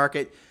estate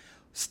market.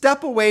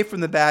 Step away from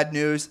the bad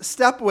news,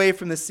 step away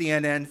from the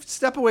CNN,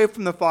 step away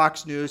from the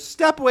Fox News,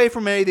 step away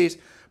from any of these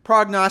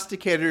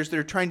prognosticators that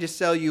are trying to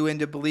sell you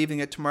into believing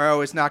that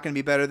tomorrow is not going to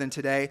be better than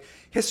today.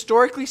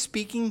 Historically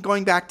speaking,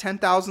 going back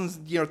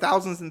 10,000,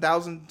 thousands and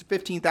thousands,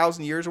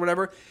 15,000 years or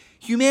whatever,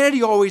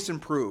 humanity always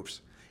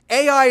improves.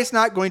 AI is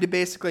not going to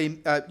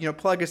basically,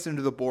 plug us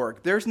into the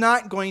Borg. There's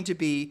not going to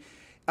be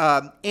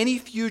any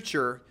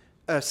future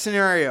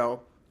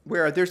scenario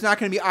where there's not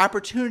going to be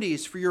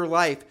opportunities for your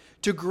life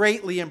to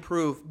greatly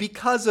improve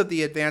because of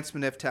the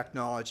advancement of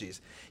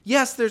technologies.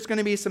 Yes, there's going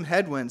to be some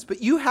headwinds,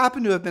 but you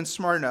happen to have been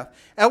smart enough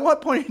at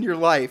what point in your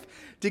life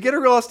to get a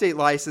real estate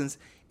license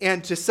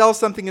and to sell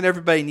something that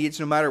everybody needs,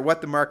 no matter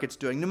what the market's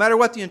doing, no matter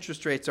what the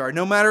interest rates are,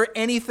 no matter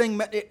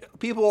anything.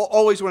 People will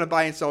always want to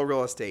buy and sell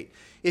real estate.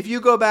 If you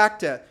go back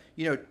to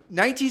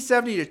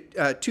 1970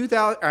 to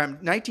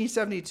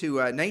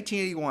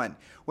 1981,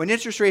 when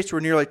interest rates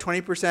were nearly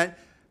 20%,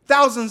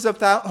 thousands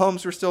of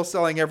homes were still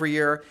selling every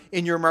year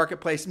in your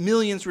marketplace.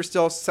 Millions were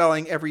still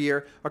selling every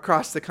year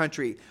across the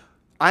country.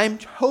 I'm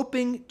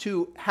hoping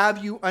to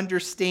have you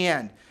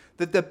understand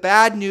that the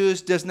bad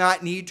news does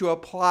not need to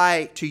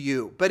apply to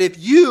you. But if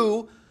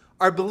you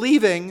are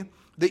believing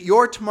that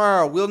your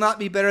tomorrow will not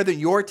be better than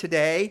your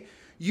today,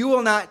 you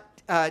will not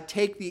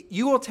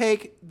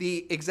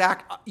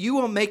you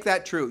will make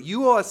that true.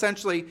 You will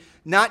essentially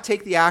not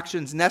take the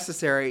actions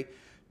necessary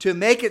to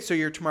make it so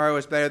your tomorrow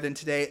is better than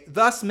today,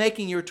 thus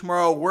making your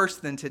tomorrow worse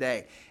than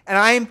today. And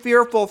I am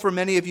fearful for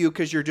many of you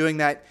because you're doing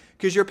that,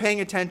 because you're paying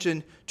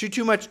attention to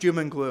too much doom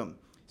and gloom.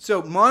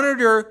 So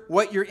monitor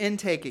what you're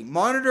intaking.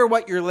 Monitor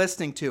what you're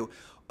listening to.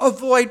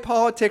 Avoid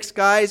politics,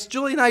 guys.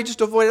 Julie and I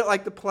just avoid it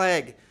like the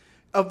plague.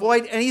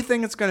 Avoid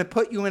anything that's going to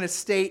put you in a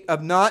state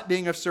of not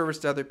being of service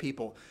to other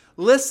people.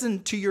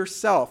 Listen to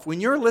yourself. When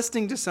you're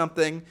listening to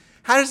something,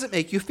 how does it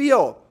make you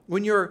feel?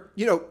 When you're,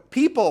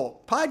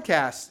 people,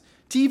 podcasts,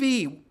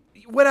 TV,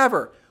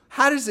 whatever,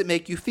 how does it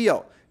make you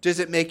feel? Does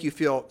it make you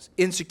feel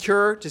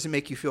insecure? Does it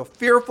make you feel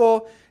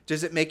fearful?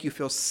 Does it make you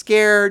feel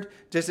scared?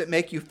 Does it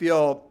make you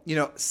feel,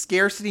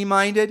 scarcity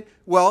minded?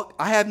 Well,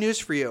 I have news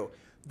for you.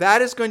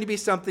 That is going to be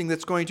something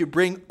that's going to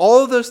bring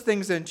all of those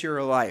things into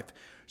your life.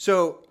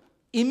 So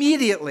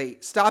immediately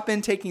stop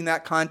intaking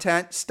that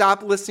content.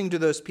 Stop listening to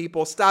those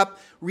people. Stop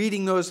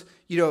reading those,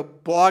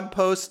 blog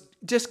posts.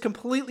 Just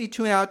completely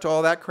tune out to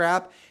all that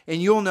crap,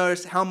 and you'll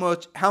notice how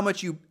much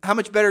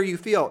better you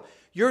feel.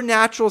 Your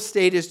natural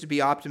state is to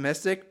be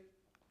optimistic.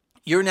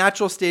 Your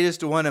natural state is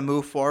to want to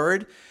move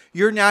forward.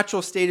 Your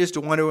natural state is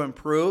to want to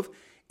improve.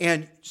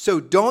 And so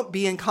don't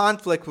be in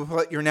conflict with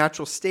what your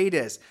natural state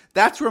is.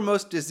 That's where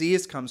most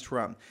disease comes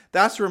from.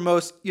 That's where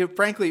most,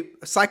 frankly,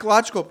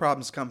 psychological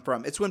problems come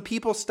from. It's when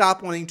people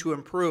stop wanting to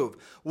improve.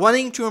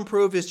 Wanting to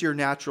improve is your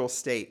natural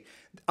state.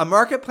 A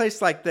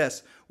marketplace like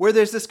this, where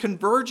there's this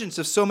convergence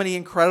of so many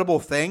incredible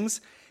things,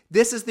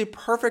 this is the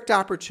perfect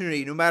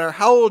opportunity, no matter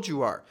how old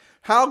you are,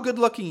 how good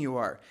looking you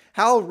are,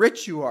 how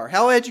rich you are,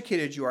 how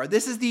educated you are.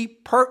 This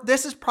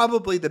is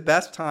probably the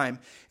best time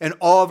in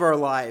all of our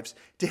lives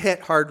to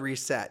hit hard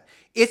reset.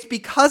 It's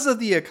because of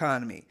the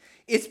economy.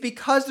 It's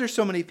because there's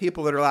so many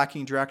people that are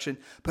lacking direction.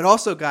 But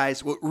also,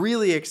 guys, what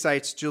really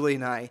excites Julie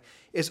and I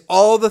is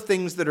all the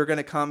things that are going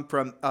to come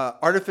from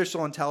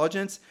artificial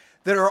intelligence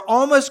that are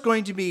almost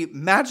going to be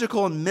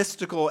magical and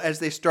mystical as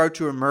they start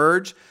to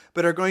emerge,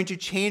 but are going to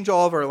change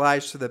all of our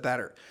lives for the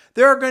better.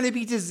 There are going to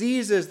be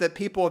diseases that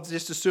people have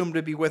just assumed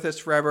to be with us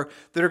forever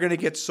that are going to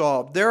get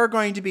solved. There are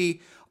going to be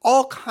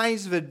all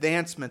kinds of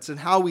advancements in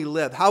how we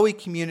live, how we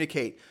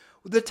communicate,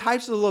 the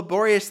types of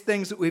laborious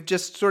things that we've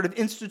just sort of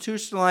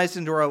institutionalized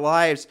into our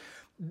lives.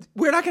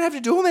 We're not going to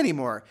have to do them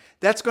anymore.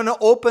 That's going to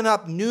open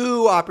up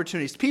new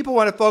opportunities. People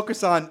want to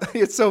focus on,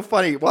 it's so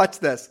funny, watch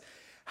this.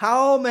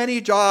 How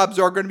many jobs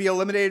are going to be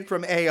eliminated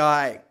from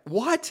AI?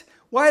 What?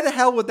 Why the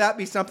hell would that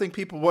be something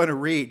people want to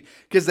read?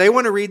 Because they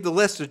want to read the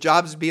list of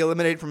jobs to be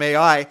eliminated from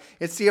AI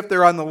and see if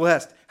they're on the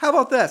list. How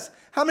about this?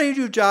 How many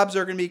new jobs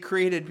are going to be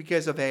created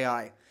because of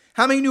AI?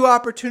 How many new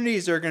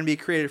opportunities are going to be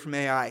created from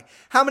AI?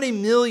 How many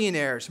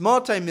millionaires,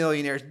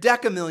 multimillionaires,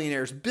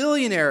 decamillionaires,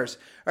 billionaires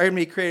are going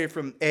to be created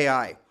from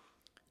AI?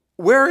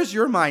 Where is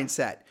your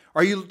mindset?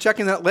 Are you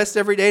checking that list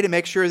every day to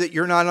make sure that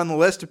you're not on the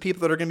list of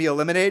people that are going to be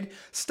eliminated?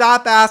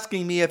 Stop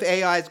asking me if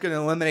AI is going to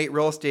eliminate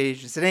real estate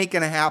agents. It ain't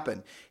going to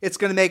happen. There's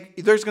going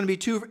to be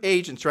two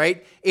agents,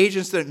 right?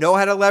 Agents that know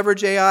how to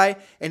leverage AI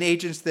and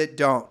agents that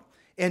don't.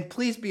 And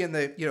please be in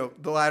the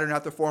latter,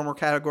 not the former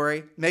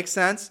category. Makes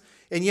sense?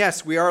 And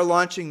yes, we are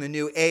launching the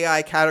new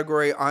AI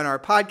category on our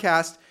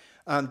podcast.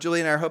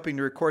 Julie and I are hoping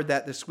to record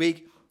that this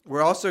week.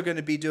 We're also going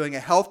to be doing a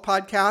health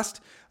podcast.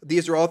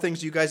 These are all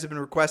things you guys have been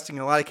requesting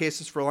in a lot of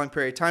cases for a long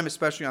period of time,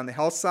 especially on the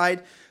health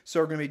side.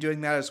 So we're going to be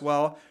doing that as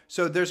well.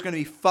 So there's going to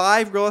be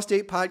 5 real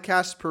estate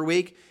podcasts per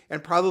week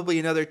and probably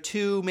another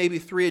 2, maybe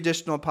 3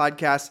 additional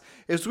podcasts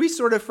as we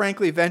sort of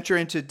frankly venture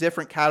into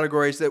different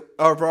categories that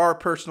are of our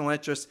personal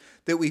interests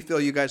that we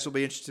feel you guys will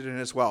be interested in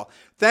as well.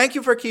 Thank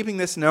you for keeping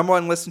this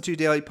 #1 listen to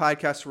daily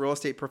podcast for real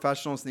estate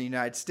professionals in the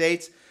United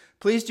States.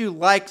 Please do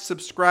like,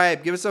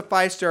 subscribe, give us a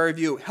 5-star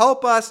review.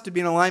 Help us to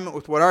be in alignment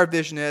with what our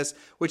vision is,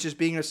 which is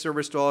being of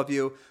service to all of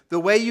you. The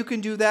way you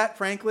can do that,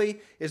 frankly,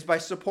 is by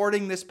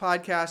supporting this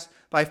podcast,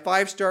 by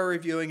 5-star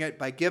reviewing it,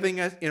 by giving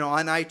us,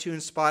 on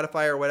iTunes,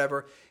 Spotify, or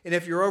whatever. And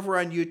if you're over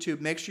on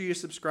YouTube, make sure you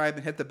subscribe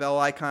and hit the bell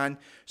icon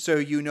so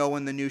you know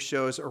when the new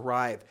shows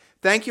arrive.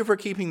 Thank you for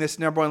keeping this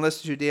 #1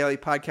 listen to daily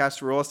podcast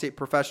for real estate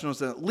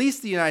professionals in at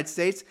least the United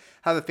States.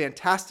 Have a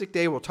fantastic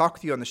day. We'll talk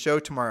with you on the show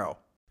tomorrow.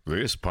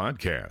 This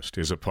podcast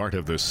is a part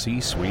of the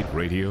C-Suite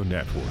Radio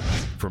Network.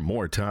 For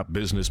more top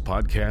business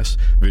podcasts,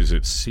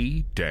 visit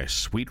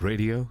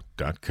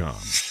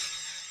c-suiteradio.com.